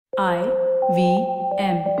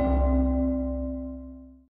IVM.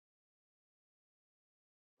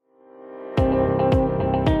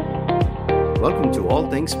 Welcome to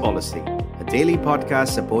All Things Policy, a daily podcast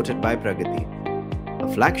supported by Pragati,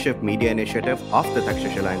 a flagship media initiative of the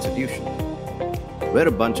Takshashila Institution. We're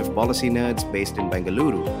a bunch of policy nerds based in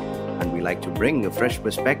Bengaluru, and we like to bring a fresh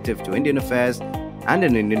perspective to Indian affairs and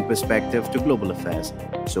an Indian perspective to global affairs.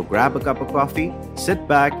 So grab a cup of coffee, sit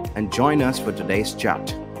back, and join us for today's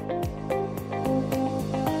chat.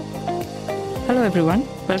 Hello everyone,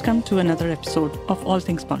 welcome to another episode of All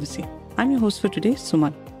Things Policy. I'm your host for today,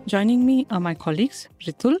 Suman. Joining me are my colleagues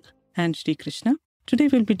Ritul and Sri Krishna. Today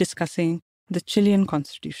we'll be discussing the Chilean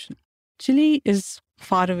constitution. Chile is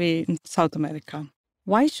far away in South America.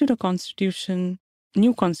 Why should a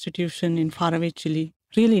new constitution in faraway Chile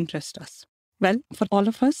really interest us? Well, for all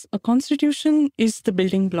of us, a constitution is the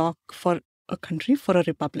building block for a country, for a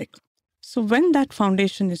republic. So when that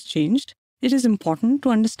foundation is changed, it is important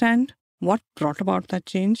to understand what brought about that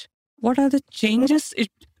change, what are the changes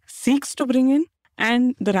it seeks to bring in,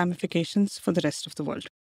 and the ramifications for the rest of the world.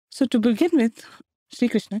 So to begin with, Sri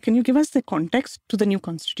Krishna, can you give us the context to the new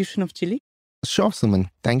constitution of Chile? Sure,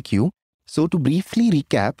 Suman. Thank you. So to briefly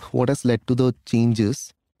recap what has led to the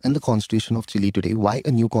changes in the constitution of Chile today, why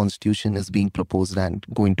a new constitution is being proposed and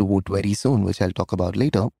going to vote very soon, which I'll talk about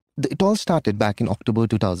later. It all started back in October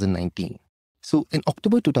 2019. So in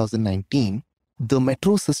October 2019, the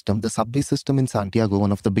metro system, the subway system in Santiago,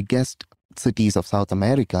 one of the biggest cities of South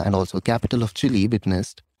America and also capital of Chile,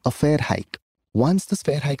 witnessed a fare hike. Once this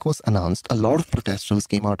fare hike was announced, a lot of protesters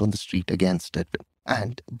came out on the street against it.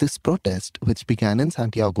 And this protest, which began in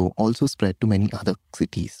Santiago, also spread to many other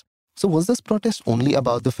cities. So was this protest only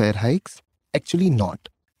about the fare hikes? Actually not.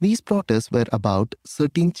 These protests were about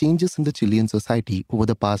certain changes in the Chilean society over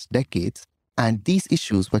the past decades, and these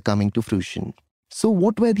issues were coming to fruition. So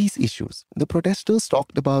what were these issues? The protesters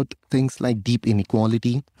talked about things like deep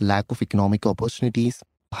inequality, lack of economic opportunities,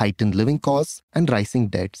 heightened living costs, and rising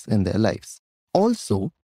debts in their lives.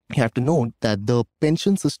 Also, you have to note that the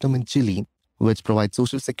pension system in Chile, which provides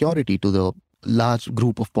social security to the large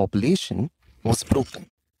group of population, was broken.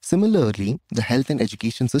 Similarly, the health and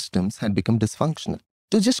education systems had become dysfunctional.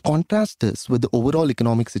 To just contrast this with the overall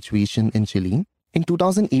economic situation in Chile, in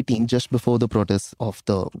 2018, just before the protests of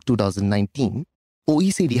the 2019,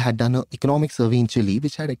 OECD had done an economic survey in Chile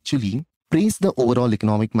which had actually praised the overall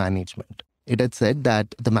economic management. It had said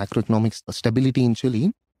that the macroeconomic stability in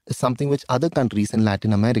Chile is something which other countries in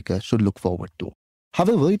Latin America should look forward to.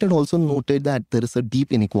 However, it had also noted that there is a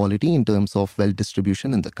deep inequality in terms of wealth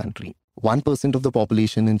distribution in the country. 1% of the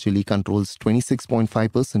population in Chile controls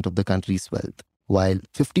 26.5% of the country's wealth, while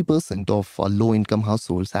 50% of low-income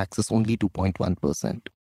households access only 2.1%.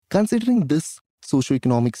 Considering this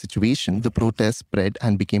socioeconomic situation, the protests spread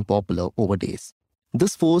and became popular over days.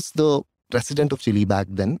 This forced the president of Chile back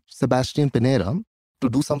then, Sebastián Piñera, to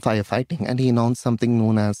do some firefighting, and he announced something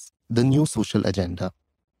known as the New Social Agenda,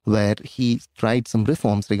 where he tried some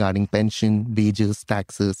reforms regarding pension, wages,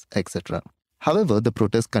 taxes, etc. However, the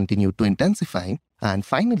protests continued to intensify, and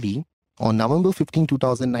finally, on November 15,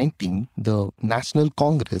 2019, the National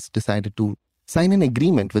Congress decided to sign an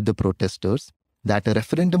agreement with the protesters that a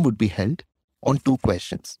referendum would be held on two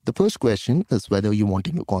questions. The first question is whether you want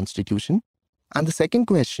a new constitution, and the second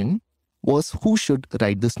question was who should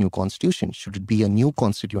write this new constitution. Should it be a new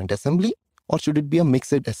constituent assembly, or should it be a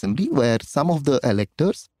mixed assembly where some of the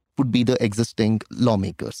electors would be the existing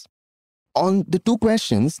lawmakers? On the two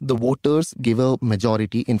questions, the voters gave a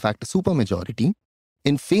majority, in fact a supermajority,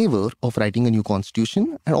 in favor of writing a new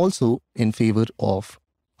constitution and also in favor of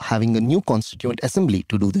having a new constituent assembly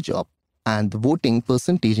to do the job. And the voting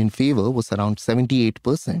percentage in favor was around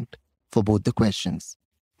 78% for both the questions.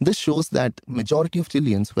 This shows that majority of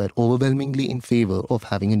Chileans were overwhelmingly in favor of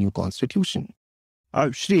having a new constitution.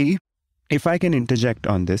 Shri, if I can interject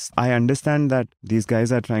on this, I understand that these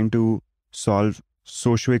guys are trying to solve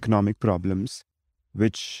socioeconomic problems,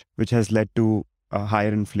 which has led to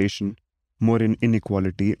higher inflation, more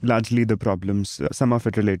inequality, largely the problems, some of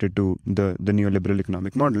it related to the neoliberal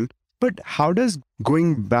economic model. But how does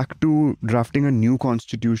going back to drafting a new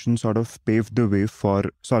constitution sort of pave the way for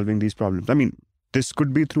solving these problems? I mean, this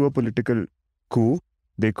could be through a political coup.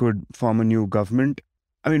 They could form a new government.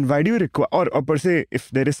 I mean, why do you require, or per se, if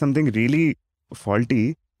there is something really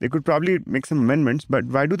faulty, they could probably make some amendments, but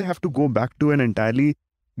why do they have to go back to an entirely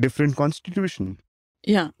different constitution?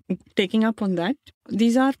 Yeah, taking up on that,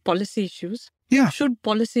 these are policy issues. Yeah. Should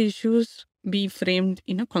policy issues be framed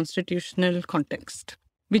in a constitutional context,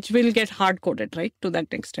 which will get hard-coded, right, to that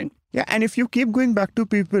extent? Yeah, and if you keep going back to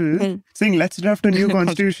people saying, let's draft a new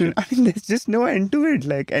constitution, I mean, there's just no end to it.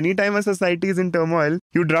 Like, anytime a society is in turmoil,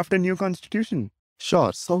 you draft a new constitution.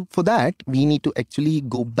 Sure. So for that, we need to actually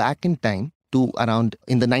go back in time to around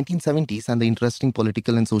in the 1970s and the interesting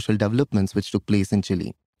political and social developments which took place in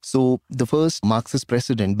Chile. So the first Marxist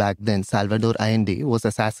president back then, Salvador Allende, was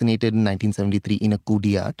assassinated in 1973 in a coup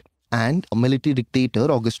d'etat, and a military dictator,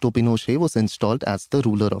 Augusto Pinochet, was installed as the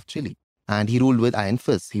ruler of Chile. And he ruled with iron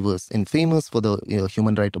fist. He was infamous for the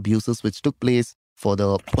human rights abuses which took place, for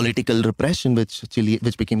the political repression which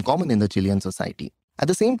became common in the Chilean society. At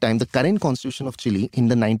the same time, the current constitution of Chile in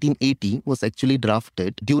the 1980 was actually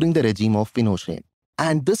drafted during the regime of Pinochet.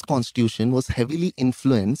 And this constitution was heavily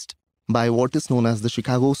influenced by what is known as the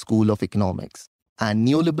Chicago School of Economics and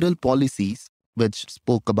neoliberal policies which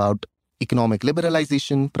spoke about economic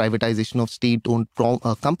liberalization, privatization of state-owned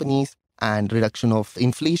companies, and reduction of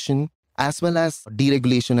inflation, as well as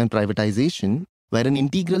deregulation and privatization, were an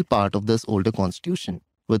integral part of this older constitution,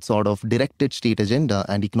 which sort of directed state agenda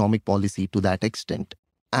and economic policy to that extent.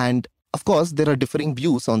 And of course, there are differing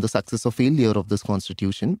views on the success or failure of this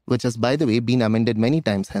constitution, which has, by the way, been amended many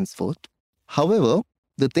times henceforth. However,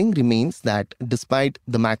 the thing remains that despite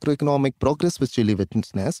the macroeconomic progress which Chile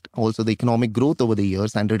witnessed, also the economic growth over the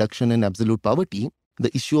years and reduction in absolute poverty,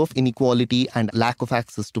 the issue of inequality and lack of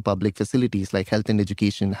access to public facilities like health and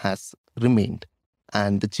education has remained.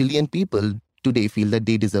 And the Chilean people today feel that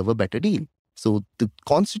they deserve a better deal. So the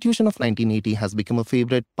Constitution of 1980 has become a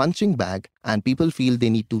favorite punching bag, and people feel they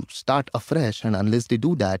need to start afresh, and unless they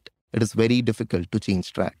do that, it is very difficult to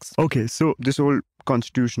change tracks. Okay, so this whole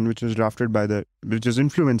constitution, which is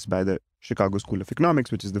influenced by the Chicago School of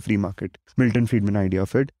Economics, which is the free market, Milton Friedman idea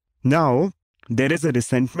of it. Now, there is a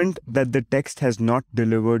resentment that the text has not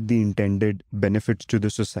delivered the intended benefits to the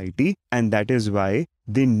society, and that is why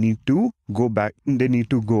they need to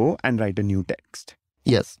go and write a new text.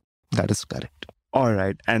 Yes, that is correct. All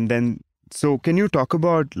right. And then, so can you talk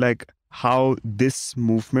about like how this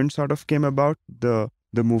movement sort of came about, the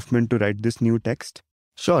movement to write this new text?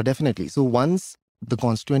 Sure, definitely. So once the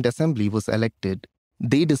Constituent Assembly was elected,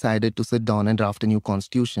 they decided to sit down and draft a new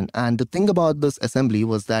constitution. And the thing about this assembly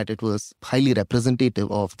was that it was highly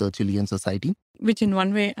representative of the Chilean society. Which in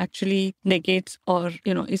one way actually negates or,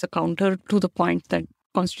 is a counter to the point that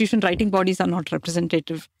constitution writing bodies are not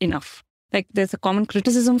representative enough. Like there's a common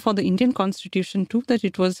criticism for the Indian constitution too, that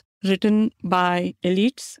it was written by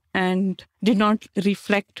elites and did not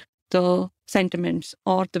reflect the sentiments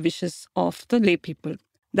or the wishes of the lay people.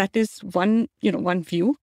 That is one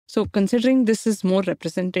view. So considering this is more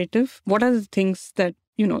representative, what are the things that,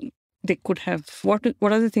 they could have, what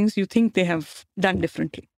are the things you think they have done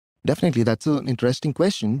differently? Definitely, that's an interesting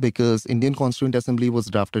question because Indian Constituent Assembly was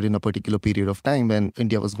drafted in a particular period of time when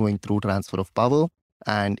India was going through transfer of power,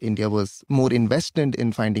 and India was more invested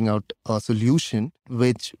in finding out a solution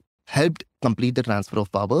which helped complete the transfer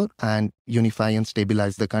of power and unify and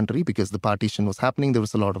stabilize the country, because the partition was happening, there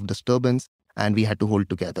was a lot of disturbance, and we had to hold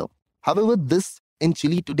together. However, this in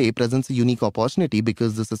Chile today presents a unique opportunity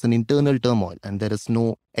because this is an internal turmoil and there is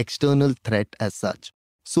no external threat as such.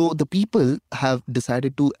 So the people have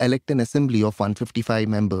decided to elect an assembly of 155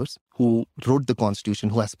 members who wrote the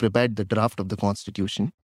constitution, who has prepared the draft of the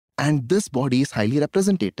constitution. And this body is highly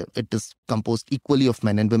representative. It is composed equally of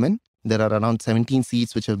men and women. There are around 17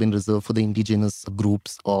 seats which have been reserved for the indigenous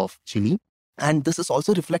groups of Chile. And this is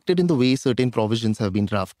also reflected in the way certain provisions have been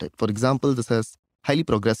drafted. For example, this has highly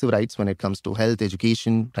progressive rights when it comes to health,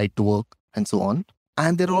 education, right to work, and so on.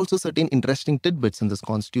 And there are also certain interesting tidbits in this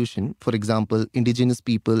constitution. For example, indigenous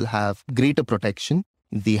people have greater protection.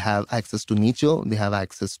 They have access to nature. They have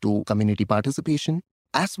access to community participation,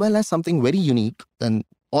 as well as something very unique in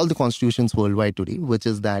all the constitutions worldwide today, which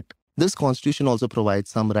is that this constitution also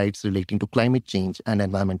provides some rights relating to climate change and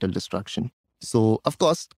environmental destruction. So, of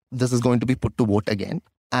course, this is going to be put to vote again.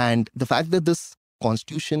 And the fact that this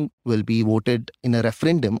constitution will be voted in a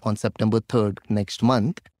referendum on September 3rd next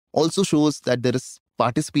month also shows that there is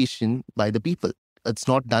participation by the people. It's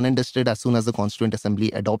not done and dusted as soon as the Constituent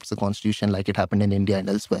Assembly adopts the constitution like it happened in India and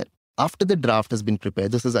elsewhere. After the draft has been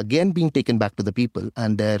prepared, this is again being taken back to the people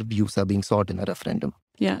and their views are being sought in a referendum.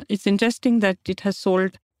 Yeah, it's interesting that it has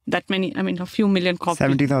sold that many, a few million copies.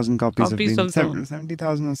 70,000 copies have been...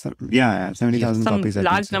 70,000 or something. Yeah, 70,000 copies. Some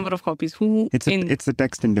large number of copies. It's a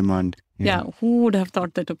text in demand. Yeah, who would have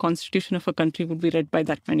thought that a constitution of a country would be read by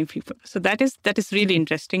that many people? So that is really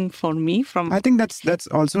interesting for me. I think that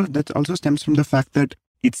also stems from the fact that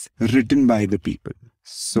it's written by the people.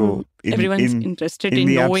 So everyone's interested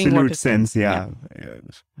in knowing absolute what is sense, yeah.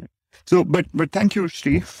 So, but thank you,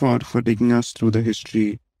 Sri, for taking us through the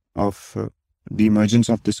history of the emergence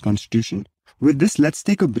of this constitution. With this, let's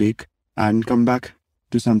take a break and come back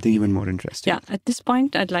to something even more interesting. Yeah, at this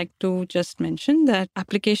point, I'd like to just mention that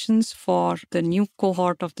applications for the new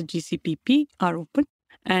cohort of the GCPP are open,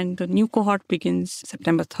 and the new cohort begins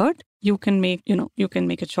September 3rd. You can make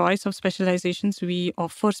a choice of specializations. We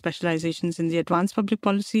offer specializations in the advanced public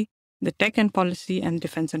policy, the tech and policy, and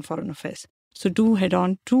defense and foreign affairs. So do head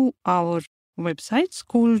on to our website,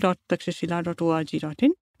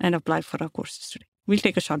 school.takshashila.org.in, and apply for our courses today. We'll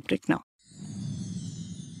take a short break now.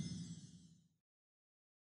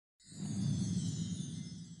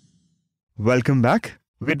 Welcome back.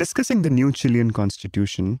 We're discussing the new Chilean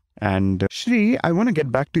constitution. And Shri, I want to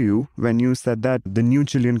get back to you when you said that the new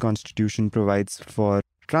Chilean constitution provides for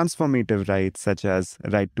transformative rights such as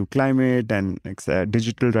right to climate and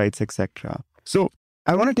digital rights, etc. So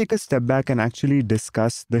I want to take a step back and actually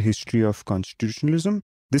discuss the history of constitutionalism.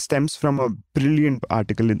 This stems from a brilliant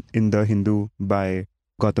article in The Hindu by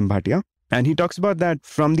Gautam Bhatia. And he talks about that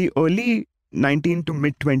from the early 19th to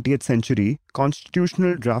mid 20th century,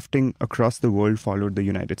 constitutional drafting across the world followed the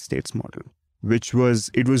United States model, it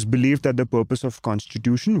was believed that the purpose of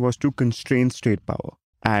constitution was to constrain state power.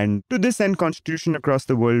 And to this end, constitution across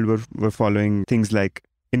the world were following things like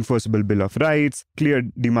enforceable Bill of Rights, clear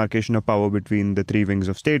demarcation of power between the three wings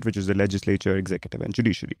of state, which is the legislature, executive, and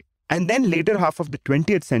judiciary. And then later half of the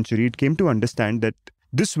 20th century, it came to understand that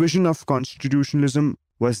this vision of constitutionalism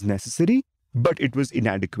was necessary, but it was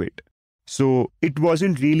inadequate. So it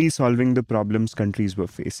wasn't really solving the problems countries were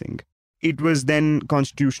facing. It was then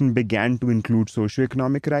constitution began to include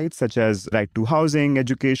socioeconomic rights such as right to housing,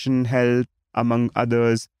 education, health, among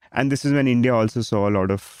others. And this is when India also saw a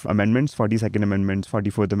lot of amendments, 42nd Amendment,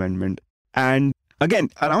 44th Amendment. And again,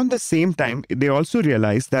 around the same time, they also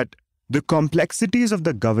realized that the complexities of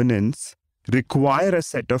the governance require a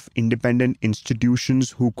set of independent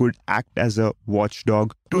institutions who could act as a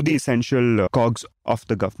watchdog to the essential cogs of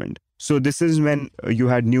the government. So this is when you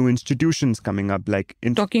had new institutions coming up, like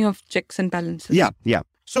talking of checks and balances. Yeah.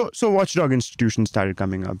 So watchdog institutions started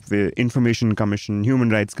coming up, with Information Commission, Human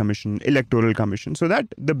Rights Commission, Electoral Commission, so that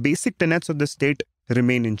the basic tenets of the state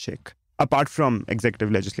remain in check, apart from executive,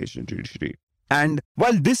 legislature, judiciary. And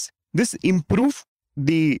while this improved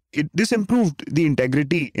the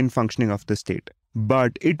integrity in functioning of the state,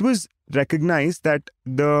 but it was recognized that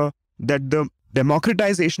the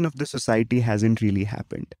democratization of the society hasn't really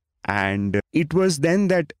happened. And it was then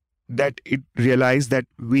that it realized that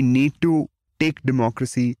we need to take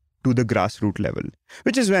democracy to the grassroots level,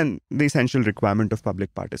 which is when the essential requirement of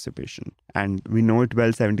public participation. And we know it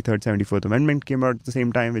well, 73rd, 74th Amendment came out at the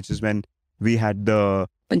same time, which is when we had the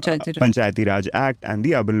Panchayati Raj Act and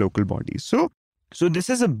the urban local bodies. So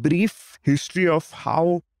this is a brief history of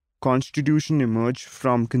how constitution emerged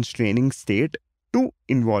from constraining state to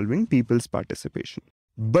involving people's participation.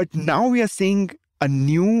 But now we are seeing a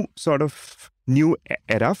new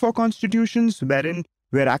era for constitutions, wherein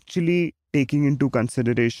we're actually taking into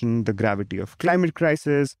consideration the gravity of climate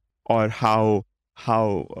crisis, or how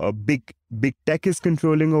big tech is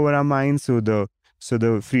controlling over our minds. So the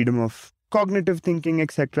freedom of cognitive thinking,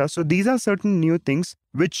 etc. So these are certain new things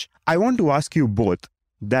which I want to ask you both,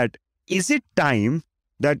 that is it time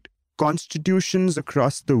that constitutions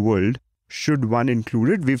across the world should one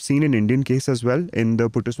included? We've seen an Indian case as well. In the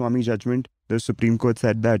Puttaswamy judgment, the Supreme Court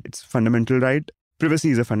said that it's a fundamental right.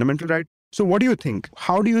 Privacy is a fundamental right. So what do you think?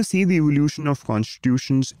 How do you see the evolution of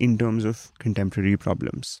constitutions in terms of contemporary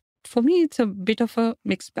problems? For me, it's a bit of a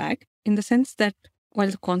mixed bag, in the sense that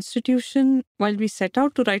while we set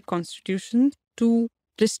out to write constitution to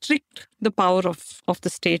restrict the power of the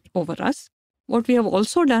state over us, what we have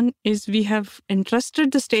also done is we have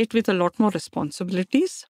entrusted the state with a lot more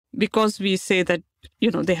responsibilities, because we say that,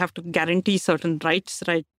 they have to guarantee certain rights,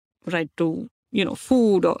 right to,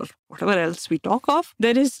 food or whatever else we talk of.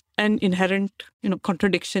 There is an inherent,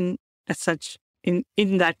 contradiction as such in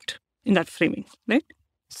that framing, right?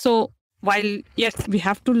 So while, yes, we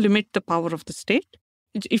have to limit the power of the state,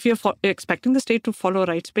 if you're expecting the state to follow a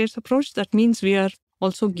rights-based approach, that means we are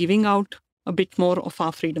also giving out a bit more of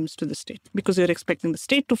our freedoms to the state, because you're expecting the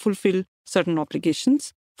state to fulfill certain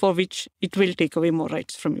obligations for which it will take away more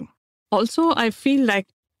rights from you. Also, I feel like,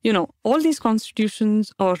 all these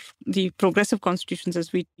constitutions, or the progressive constitutions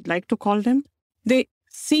as we like to call them, they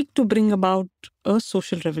seek to bring about a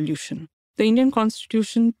social revolution. The Indian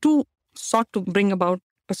Constitution too sought to bring about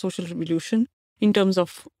a social revolution in terms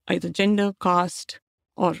of either gender, caste,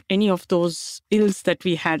 or any of those ills that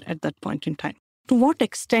we had at that point in time. To what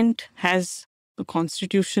extent has the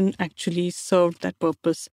Constitution actually served that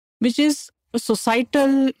purpose, which is a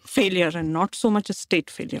societal failure and not so much a state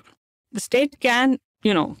failure? The state can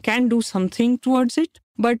can do something towards it.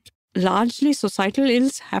 But largely societal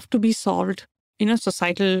ills have to be solved in a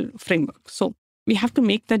societal framework. So we have to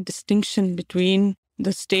make that distinction between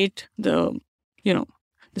the state, the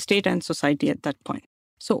state and society at that point.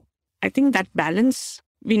 So I think that balance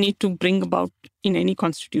we need to bring about in any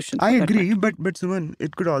constitution. I agree, but Suman,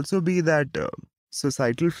 it could also be that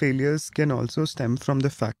societal failures can also stem from the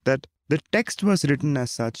fact that the text was written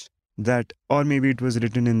as such that, or maybe it was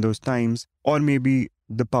written in those times, or maybe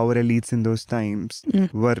the power elites in those times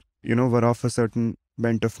were of a certain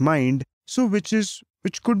bent of mind. So which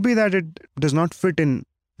could be that it does not fit in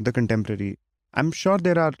the contemporary. I'm sure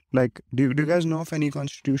there are, like, do you guys know of any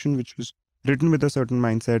constitution which was written with a certain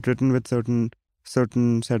mindset, written with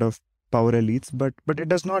certain set of power elites, but it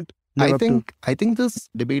does not live I think this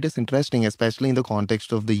debate is interesting, especially in the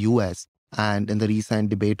context of the US and in the recent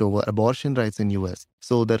debate over abortion rights in US.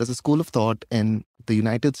 So there is a school of thought in the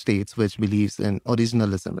United States which believes in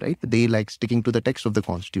originalism, right? They like sticking to the text of the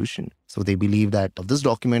Constitution. So they believe that this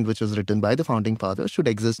document, which was written by the founding fathers, should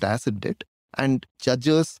exist as it did. And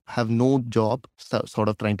judges have no job sort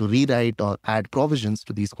of trying to rewrite or add provisions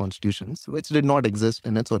to these constitutions, which did not exist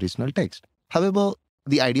in its original text. However,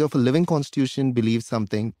 the idea of a living constitution believes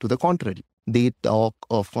something to the contrary. They talk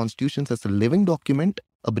of constitutions as a living document,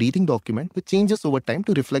 a breathing document, which changes over time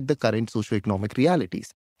to reflect the current socioeconomic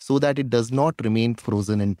realities, so that it does not remain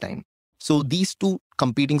frozen in time. So these two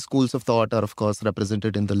competing schools of thought are, of course,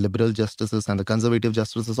 represented in the liberal justices and the conservative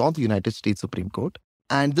justices of the United States Supreme Court.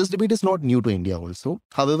 And this debate is not new to India also.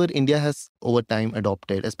 However, India has over time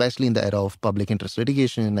adopted, especially in the era of public interest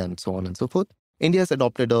litigation and so on and so forth, India has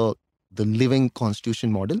adopted the living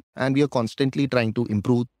constitution model, and we are constantly trying to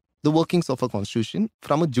improve the workings of a constitution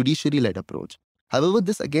from a judiciary-led approach. However,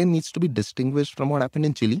 this again needs to be distinguished from what happened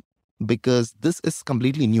in Chile, because this is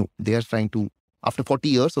completely new. They are trying to, after 40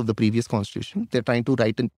 years of the previous constitution, they're trying to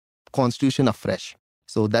write a constitution afresh.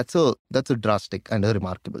 So that's a drastic and a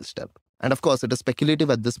remarkable step. And of course, it is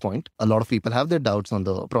speculative at this point. A lot of people have their doubts on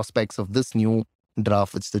the prospects of this new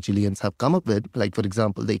draft which the Chileans have come up with. Like, for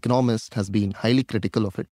example, The Economist has been highly critical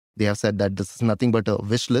of it. They have said that this is nothing but a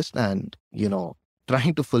wish list and,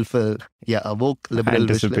 trying to fulfill, a woke liberal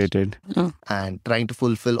wish list. And trying to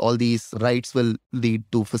fulfill all these rights will lead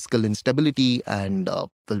to fiscal instability and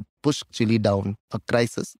will push Chile down a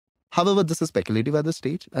crisis. However, this is speculative at this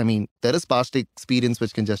stage. I mean, there is past experience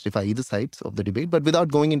which can justify either sides of the debate, but without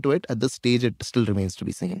going into it, at this stage, it still remains to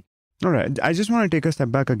be seen. All right. I just want to take a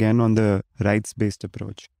step back again on the rights-based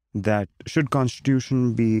approach. That should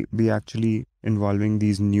constitution be actually involving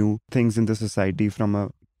these new things in the society from a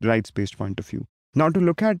rights-based point of view. Now, to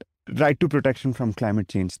look at right to protection from climate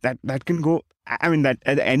change, that can go, I mean, that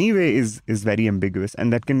anyway is very ambiguous,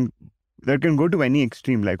 and that can go to any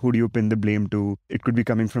extreme. Like, who do you pin the blame to? It could be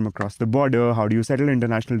coming from across the border. How do you settle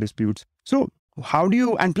international disputes? So how do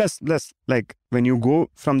you, and plus, like, when you go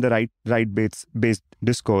from the right-based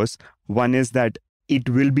discourse, one is that it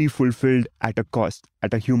will be fulfilled at a cost,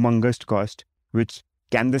 at a humongous cost, which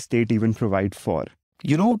can the state even provide for?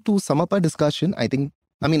 To sum up our discussion,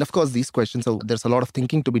 of course, these questions, there's a lot of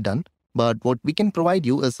thinking to be done. But what we can provide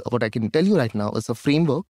you is, what I can tell you right now is a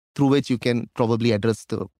framework through which you can probably address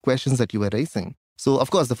the questions that you were raising. So,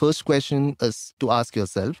 of course, the first question is to ask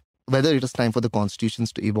yourself whether it is time for the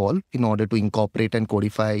constitutions to evolve in order to incorporate and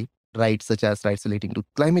codify rights such as rights relating to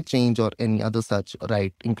climate change or any other such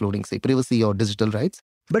right, including, say, privacy or digital rights.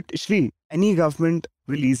 But Shri, any government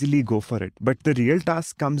will easily go for it. But the real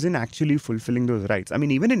task comes in actually fulfilling those rights. I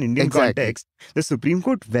mean, even in Indian context, the Supreme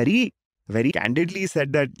Court very, very candidly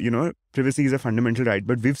said that, privacy is a fundamental right.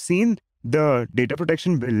 But we've seen the data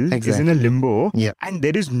protection bill is in a limbo, and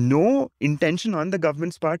there is no intention on the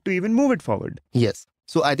government's part to even move it forward. Yes.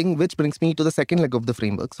 So I think which brings me to the second leg of the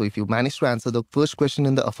framework. So if you manage to answer the first question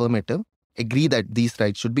in the affirmative, agree that these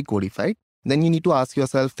rights should be codified, then you need to ask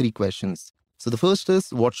yourself 3 questions. So the first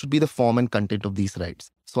is, what should be the form and content of these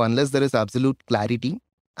rights? So unless there is absolute clarity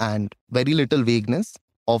and very little vagueness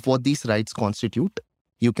of what these rights constitute,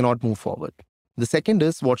 you cannot move forward. The second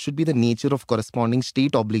is, what should be the nature of corresponding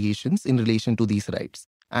state obligations in relation to these rights?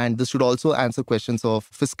 And this should also answer questions of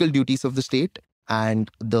fiscal duties of the state and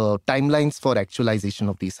the timelines for actualization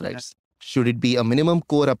of these rights. Should it be a minimum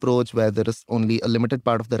core approach where there is only a limited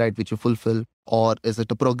part of the right which you fulfill? Or is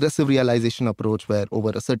it a progressive realization approach where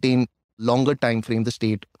over a certain longer time frame the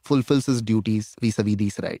state fulfills its duties vis-a-vis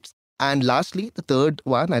these rights? And lastly, the third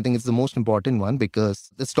one, I think it's the most important one because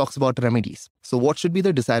this talks about remedies. So what should be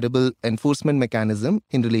the desirable enforcement mechanism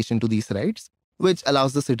in relation to these rights, which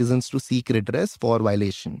allows the citizens to seek redress for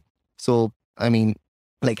violation? So,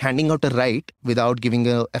 like handing out a right without giving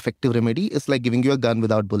an effective remedy is like giving you a gun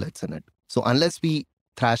without bullets in it. So unless we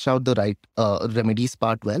thrash out the right remedies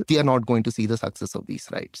part well, we are not going to see the success of these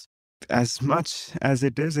rights. As much as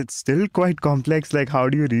it is, it's still quite complex. Like, how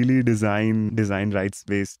do you really design rights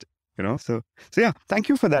based, So yeah, thank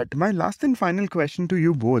you for that. My last and final question to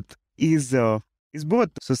you both is both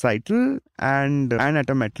societal and at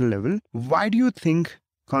a meta level. Why do you think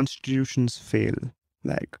constitutions fail?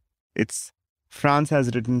 Like, France has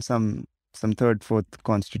written some third, fourth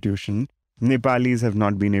constitution. Nepalis have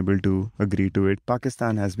not been able to agree to it.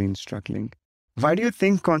 Pakistan has been struggling. Why do you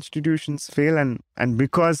think constitutions fail? And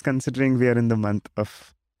because considering we are in the month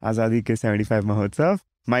of Azadi Ke 75 Mahotsav,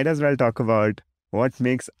 might as well talk about what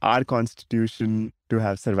makes our constitution to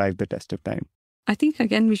have survived the test of time. I think,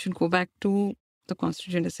 again, we should go back to the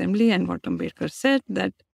Constituent Assembly and what Ambedkar said,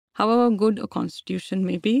 that however good a constitution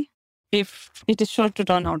may be, if it is sure to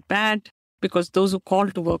turn out bad, because those who call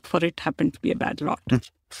to work for it happen to be a bad lot.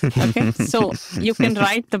 Okay, so you can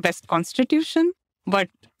write the best constitution, but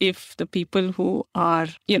if the people who are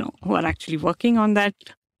actually working on that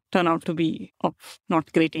turn out to be of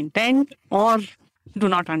not great intent or do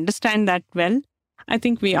not understand that well, I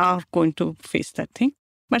think we are going to face that thing.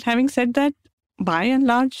 But having said that, by and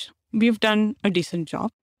large, we've done a decent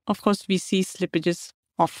job. Of course, we see slippages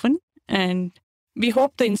often, and we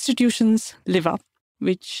hope the institutions live up,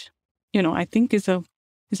 which, I think is a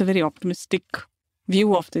very optimistic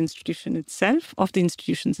view of the institutions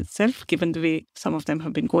itself, given the way some of them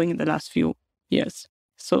have been going in the last few years.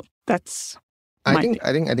 So that's I think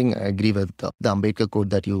I agree with the Ambedkar quote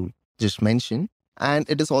that you just mentioned. And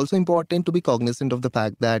it is also important to be cognizant of the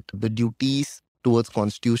fact that the duties towards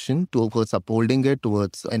constitution, towards upholding it,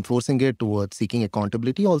 towards enforcing it, towards seeking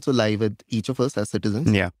accountability also lie with each of us as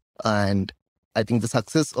citizens. Yeah. And I think the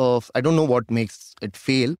success of, I don't know what makes it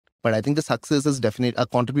fail, but I think the success is definitely,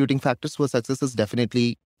 contributing factors for success is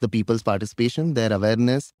definitely the people's participation, their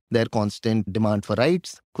awareness, their constant demand for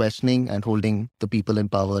rights, questioning and holding the people in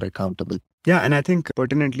power accountable. Yeah, and I think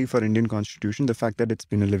pertinently for Indian Constitution, the fact that it's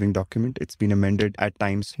been a living document, it's been amended at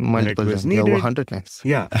times multiple when it was needed. Over 100 times.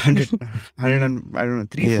 Yeah, 100 and I don't know,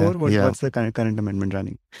 3, 4. What's the current amendment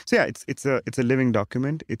running? So yeah, it's a living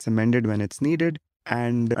document. It's amended when it's needed,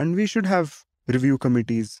 and we should have review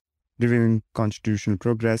committees reviewing constitutional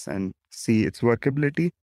progress and see its workability.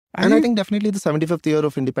 And I think definitely the 75th year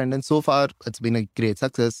of independence, so far, it's been a great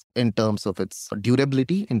success in terms of its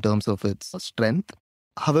durability, in terms of its strength.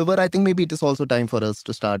 However, I think maybe it is also time for us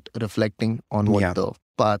to start reflecting on what the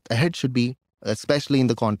path ahead should be, especially in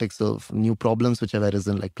the context of new problems which have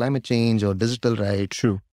arisen like climate change or digital rights.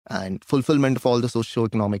 True. And fulfillment of all the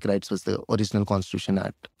socio-economic rights which the original constitution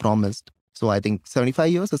had promised. So I think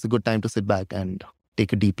 75 years is a good time to sit back and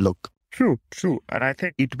take a deep look. True. And I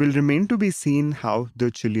think it will remain to be seen how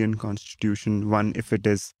the Chilean constitution, one, if it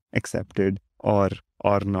is accepted or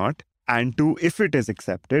not, and two, if it is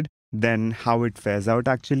accepted, then how it fares out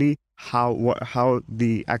actually, how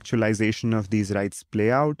the actualization of these rights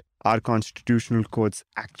play out, are constitutional courts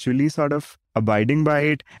actually sort of abiding by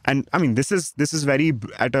it? And I mean, this is very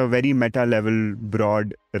at a very meta level,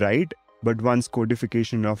 broad, right? But once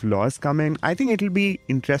codification of laws come in, I think it'll be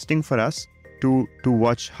interesting for us to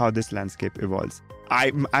watch how this landscape evolves.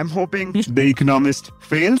 I'm hoping the economist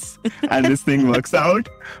fails and this thing works out.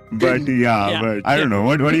 But but I don't know.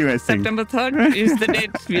 What do you guys think? September 3rd is the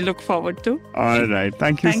date we look forward to. All right.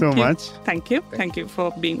 Thank you so much. Thank you. Thank you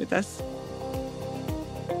for being with us.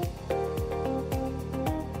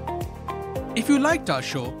 If you liked our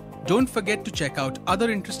show, don't forget to check out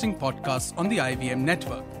other interesting podcasts on the IVM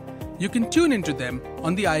network. You can tune into them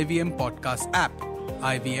on the IVM Podcast app,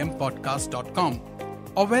 ivmpodcast.com,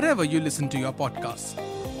 or wherever you listen to your podcasts.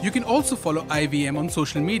 You can also follow IVM on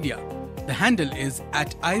social media. The handle is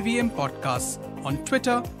 @IVM Podcasts on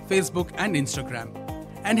Twitter, Facebook, and Instagram.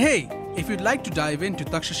 And hey, if you'd like to dive into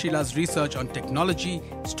Takshashila's research on technology,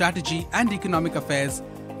 strategy, and economic affairs,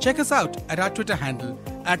 check us out at our Twitter handle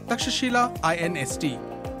 @TakshashilaINST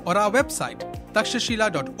or our website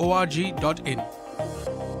takshashila.org.in.